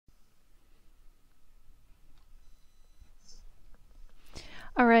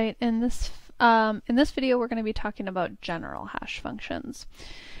All right, in this video we're going to be talking about general hash functions.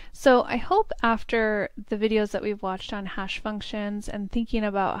 So I hope after the videos that we've watched on hash functions and thinking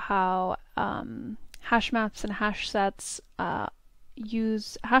about how hash maps and hash sets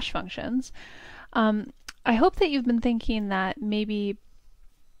use hash functions, I hope that you've been thinking that maybe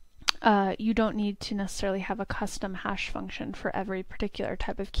you don't need to necessarily have a custom hash function for every particular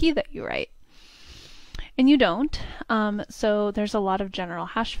type of key that you write. And you don't. So there's a lot of general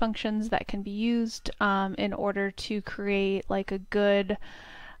hash functions that can be used in order to create like a good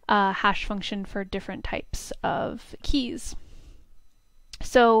hash function for different types of keys.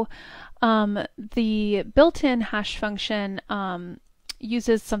 So the built-in hash function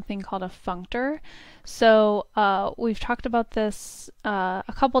uses something called a functor. So we've talked about this a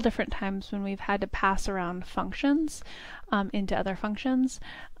couple different times when we've had to pass around functions into other functions.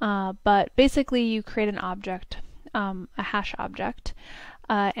 But basically you create an object, a hash object,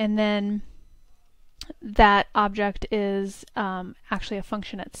 and then that object is actually a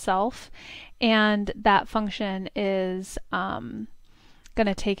function itself, and that function is going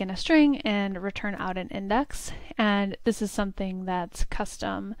to take in a string and return out an index. And this is something that's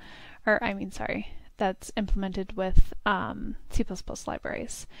custom, or that's implemented with C++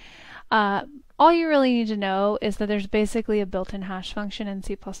 libraries. All you really need to know is that there's basically a built-in hash function in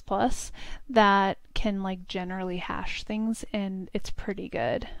C++ that can like generally hash things, and it's pretty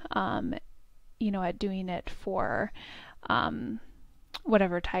good, at doing it for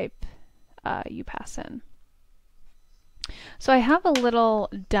whatever type you pass in. So I have a little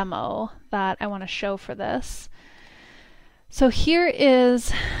demo that I want to show for this. So here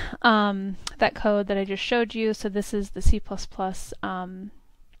is that code that I just showed you. So this is the C++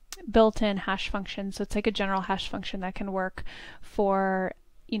 built-in hash function. So it's like a general hash function that can work for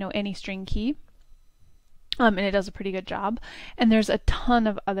any string key. And it does a pretty good job. And there's a ton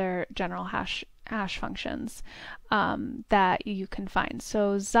of other general hash functions that you can find.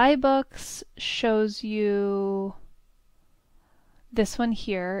 So Zybooks shows you this one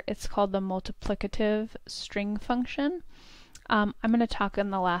here. It's called the multiplicative string function. I'm going to talk in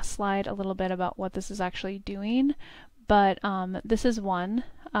the last slide a little bit about what this is actually doing, but this is one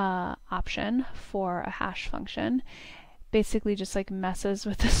option for a hash function. Basically just like messes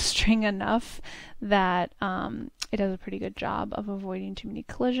with the string enough that it does a pretty good job of avoiding too many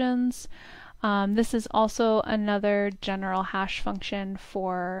collisions. This is also another general hash function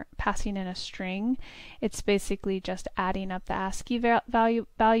for passing in a string. It's basically just adding up the ASCII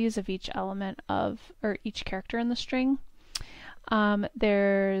values of each element or each character in the string.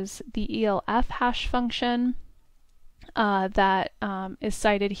 There's the ELF hash function that is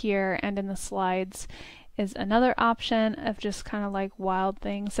cited here and in the slides is another option of just kind of like wild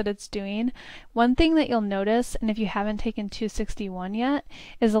things that it's doing. One thing that you'll notice, and if you haven't taken 261 yet,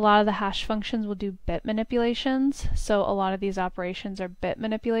 is a lot of the hash functions will do bit manipulations. So a lot of these operations are bit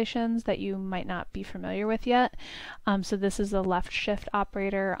manipulations that you might not be familiar with yet. So this is the left shift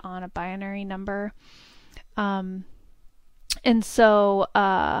operator on a binary number. And so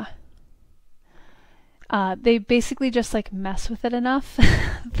they basically just like mess with it enough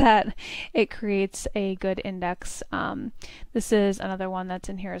that it creates a good index. This is another one that's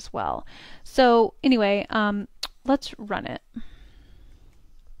in here as well. So anyway, let's run it.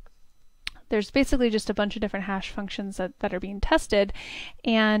 There's basically just a bunch of different hash functions that are being tested,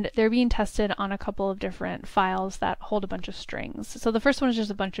 and they're being tested on a couple of different files that hold a bunch of strings. So the first one is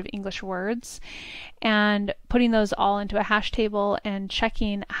just a bunch of English words, and putting those all into a hash table and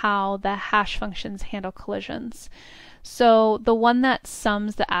checking how the hash functions handle collisions. So the one that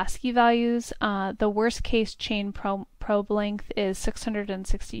sums the ASCII values, the worst case chain probe length is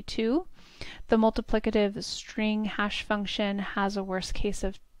 662. The multiplicative string hash function has a worst case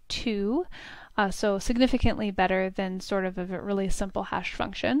of 2, so significantly better than sort of a really simple hash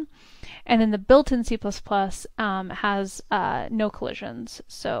function. And then the built-in C++ has no collisions,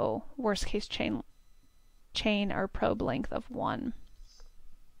 so worst case chain or probe length of 1.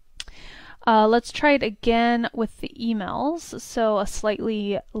 Let's try it again with the emails. So a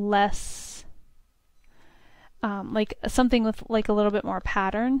slightly less like something with like a little bit more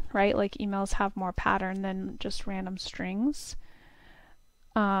pattern, right? Like emails have more pattern than just random strings.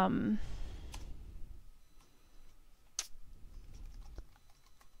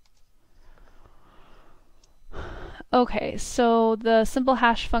 Okay, so the simple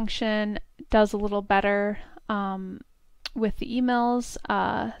hash function does a little better with the emails,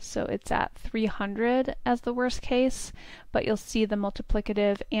 so it's at 300 as the worst case, but you'll see the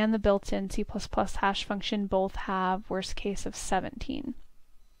multiplicative and the built-in C++ hash function both have worst case of 17.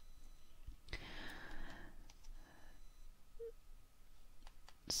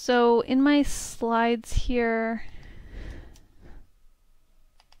 So in my slides here,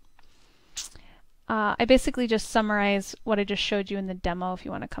 I basically just summarize what I just showed you in the demo if you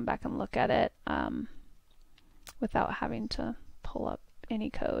want to come back and look at it without having to pull up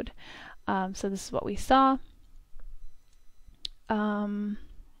any code. So this is what we saw.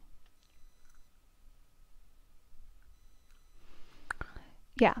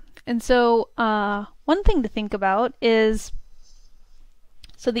 Yeah, and so one thing to think about is,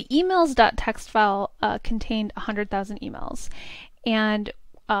 so the emails.txt file contained 100,000 emails, and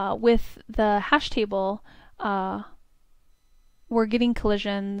with the hash table, we're getting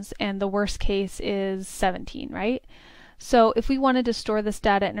collisions, and the worst case is 17, right? So if we wanted to store this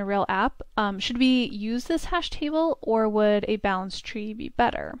data in a real app, should we use this hash table, or would a balanced tree be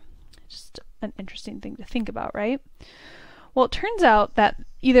better? Just an interesting thing to think about, right? Well, it turns out that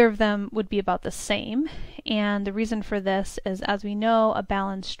either of them would be about the same, and the reason for this is, as we know, a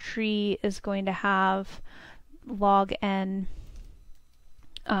balanced tree is going to have log n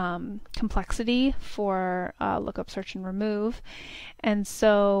complexity for lookup, search, and remove. And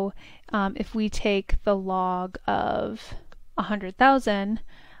so if we take the log of 100,000,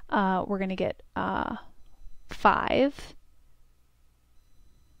 we're going to get 5.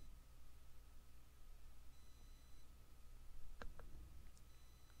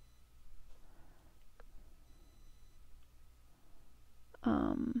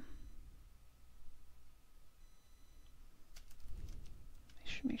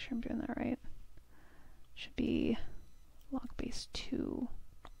 Make sure I'm doing that right. Should be log base 2.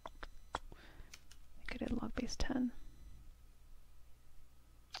 I think I did log base 10.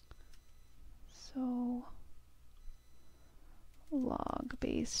 So log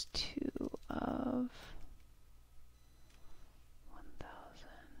base 2 of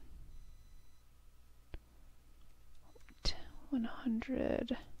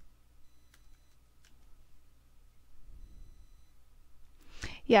 100.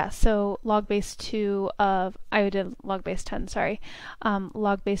 Yeah, so log base 2 of, I did log base 10, sorry.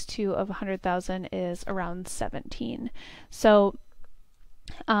 Log base 2 of 100,000 is around 17. So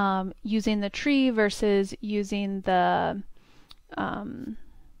using the tree versus using the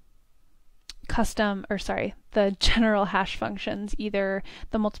the general hash functions, either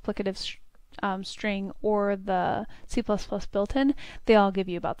the multiplicative string or the C++ built-in, they all give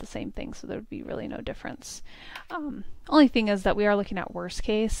you about the same thing, so there would be really no difference. Only thing is that we are looking at worst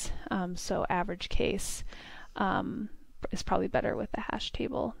case, so average case is probably better with the hash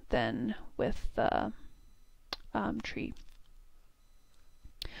table than with the tree.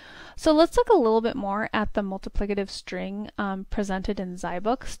 So let's look a little bit more at the multiplicative string presented in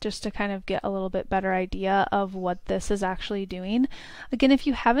Zybooks, just to kind of get a little bit better idea of what this is actually doing. Again, if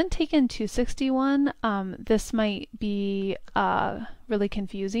you haven't taken 261, this might be really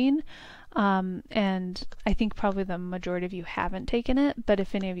confusing, and I think probably the majority of you haven't taken it, but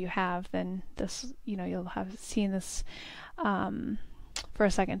if any of you have, then this, you'll have seen this for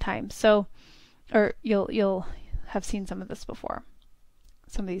a second time. So, or you'll have seen some of this before.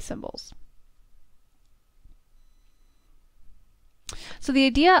 Some of these symbols. So the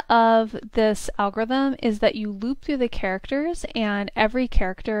idea of this algorithm is that you loop through the characters, and every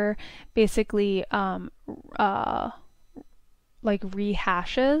character basically like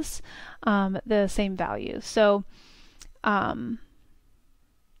rehashes the same value. So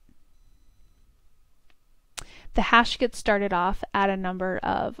the hash gets started off at a number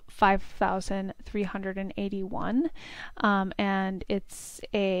of 5,381, and it's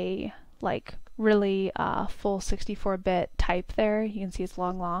a really full 64-bit type there. You can see it's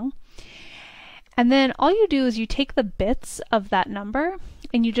long. And then all you do is you take the bits of that number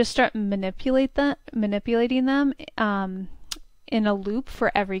and you just start manipulating them in a loop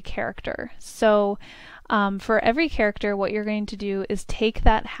for every character. So for every character, what you're going to do is take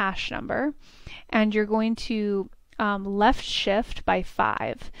that hash number and you're going to left shift by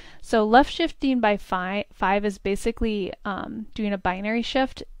 5. So left shifting by 5 is basically doing a binary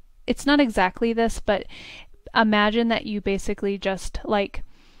shift. It's not exactly this, but imagine that you basically just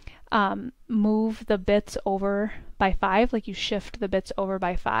move the bits over by 5, like you shift the bits over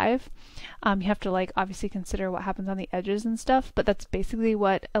by 5. You have to obviously consider what happens on the edges and stuff, but that's basically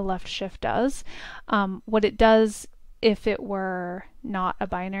what a left shift does. What it does if it were not a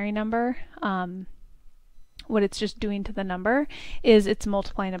binary number, what it's just doing to the number is it's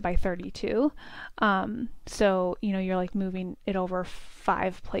multiplying it by 32. So you're moving it over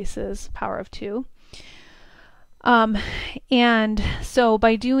 5 places, power of 2. And so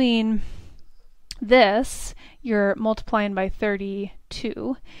by doing this, you're multiplying by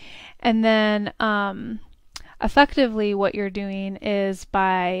 32. And then effectively what you're doing is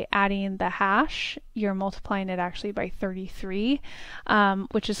by adding the hash, you're multiplying it actually by 33,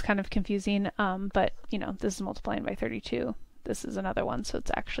 which is kind of confusing, but you know, this is multiplying by 32. This is another one, so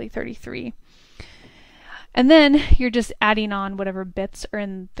it's actually 33. And then you're just adding on whatever bits are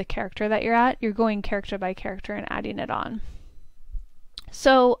in the character that you're at. You're going character by character and adding it on.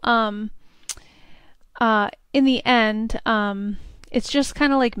 So in the end, it's just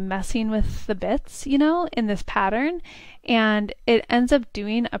kind of like messing with the bits, you know, in this pattern, and it ends up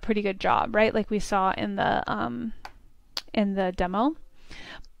doing a pretty good job, right? Like we saw in the demo.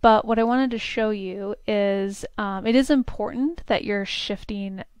 But what I wanted to show you is it is important that you're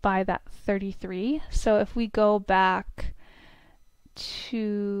shifting by that 33. So if we go back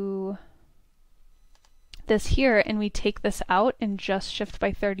to this here and we take this out and just shift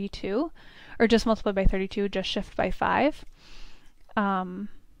by 32, or just multiply by 32, just shift by 5, and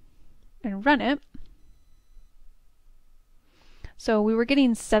run it. So we were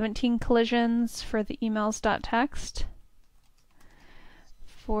getting 17 collisions for the emails.txt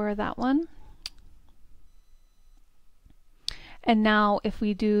for that one. And now if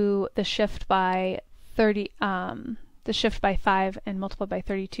we do the shift by 5 and multiply by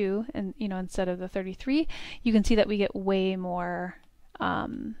 32, and you know, instead of the 33, you can see that we get way more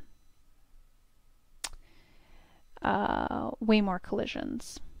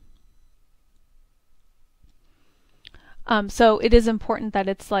collisions. So it is important that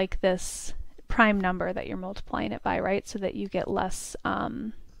it's like this prime number that you're multiplying it by, right? So that you get less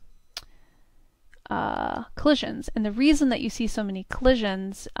collisions. And the reason that you see so many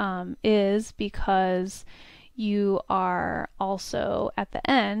collisions is because you are also at the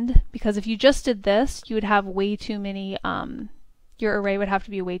end, because if you just did this, you would have way too many, your array would have to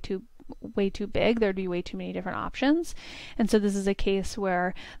be way too big. There'd be way too many different options. And so this is a case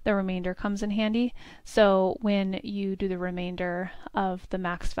where the remainder comes in handy. So when you do the remainder of the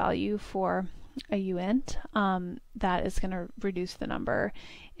max value for a uint, that is going to reduce the number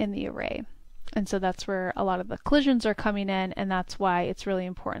in the array. And so that's where a lot of the collisions are coming in, and that's why it's really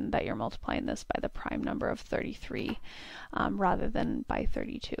important that you're multiplying this by the prime number of 33 rather than by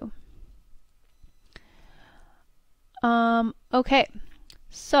 32. Okay,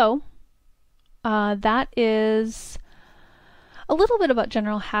 so that is a little bit about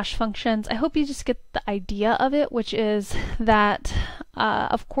general hash functions. I hope you just get the idea of it, which is that,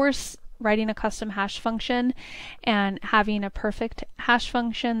 of course, writing a custom hash function and having a perfect hash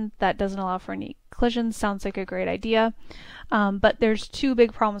function that doesn't allow for any collisions sounds like a great idea, but there's two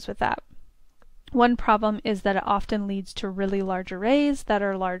big problems with that. One problem is that it often leads to really large arrays that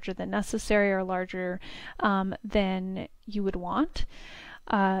are larger than necessary or larger than you would want.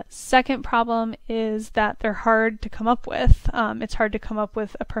 Second problem is that they're hard to come up with. It's hard to come up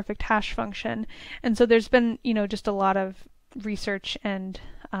with a perfect hash function, and so there's been, you know, just a lot of research and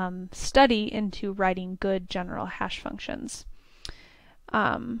study into writing good general hash functions.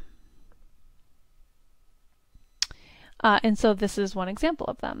 And so this is one example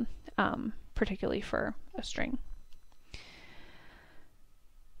of them, particularly for a string.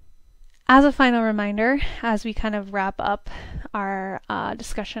 As a final reminder, as we kind of wrap up our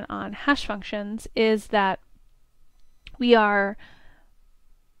discussion on hash functions, is that we are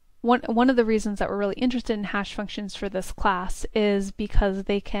one of the reasons that we're really interested in hash functions for this class is because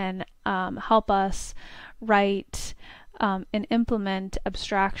they can help us write and implement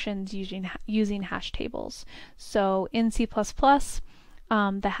abstractions using hash tables. So in C++,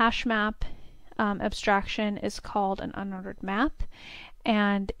 the hash map abstraction is called an unordered map,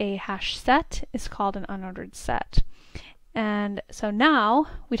 and a hash set is called an unordered set. And so now,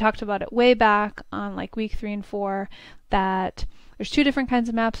 we talked about it way back on like week 3 and 4, that there's two different kinds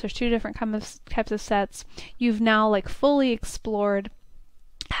of maps, there's two different types of sets. You've now like fully explored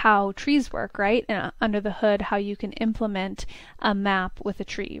how trees work, right? And under the hood, how you can implement a map with a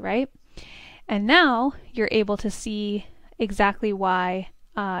tree, right? And now you're able to see exactly why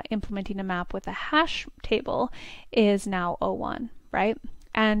implementing a map with a hash table is now O1, right?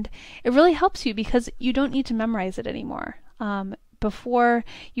 And it really helps you because you don't need to memorize it anymore. Before,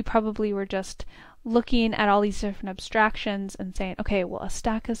 you probably were just looking at all these different abstractions and saying, okay, well, a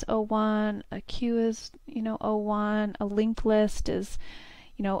stack is O1, a queue is, you know, O1, a linked list is,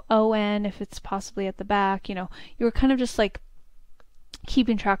 you know, ON if it's possibly at the back. You know, you were kind of just like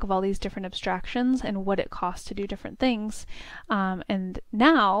keeping track of all these different abstractions and what it costs to do different things. And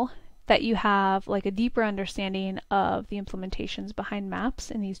now that you have like a deeper understanding of the implementations behind maps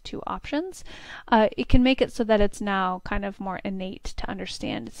in these two options, it can make it so that it's now kind of more innate to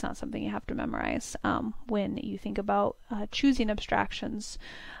understand. It's not something you have to memorize when you think about choosing abstractions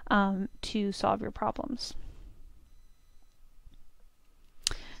to solve your problems.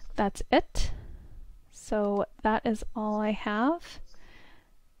 that's it. So that is all I have.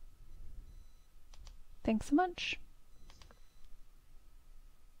 Thanks so much.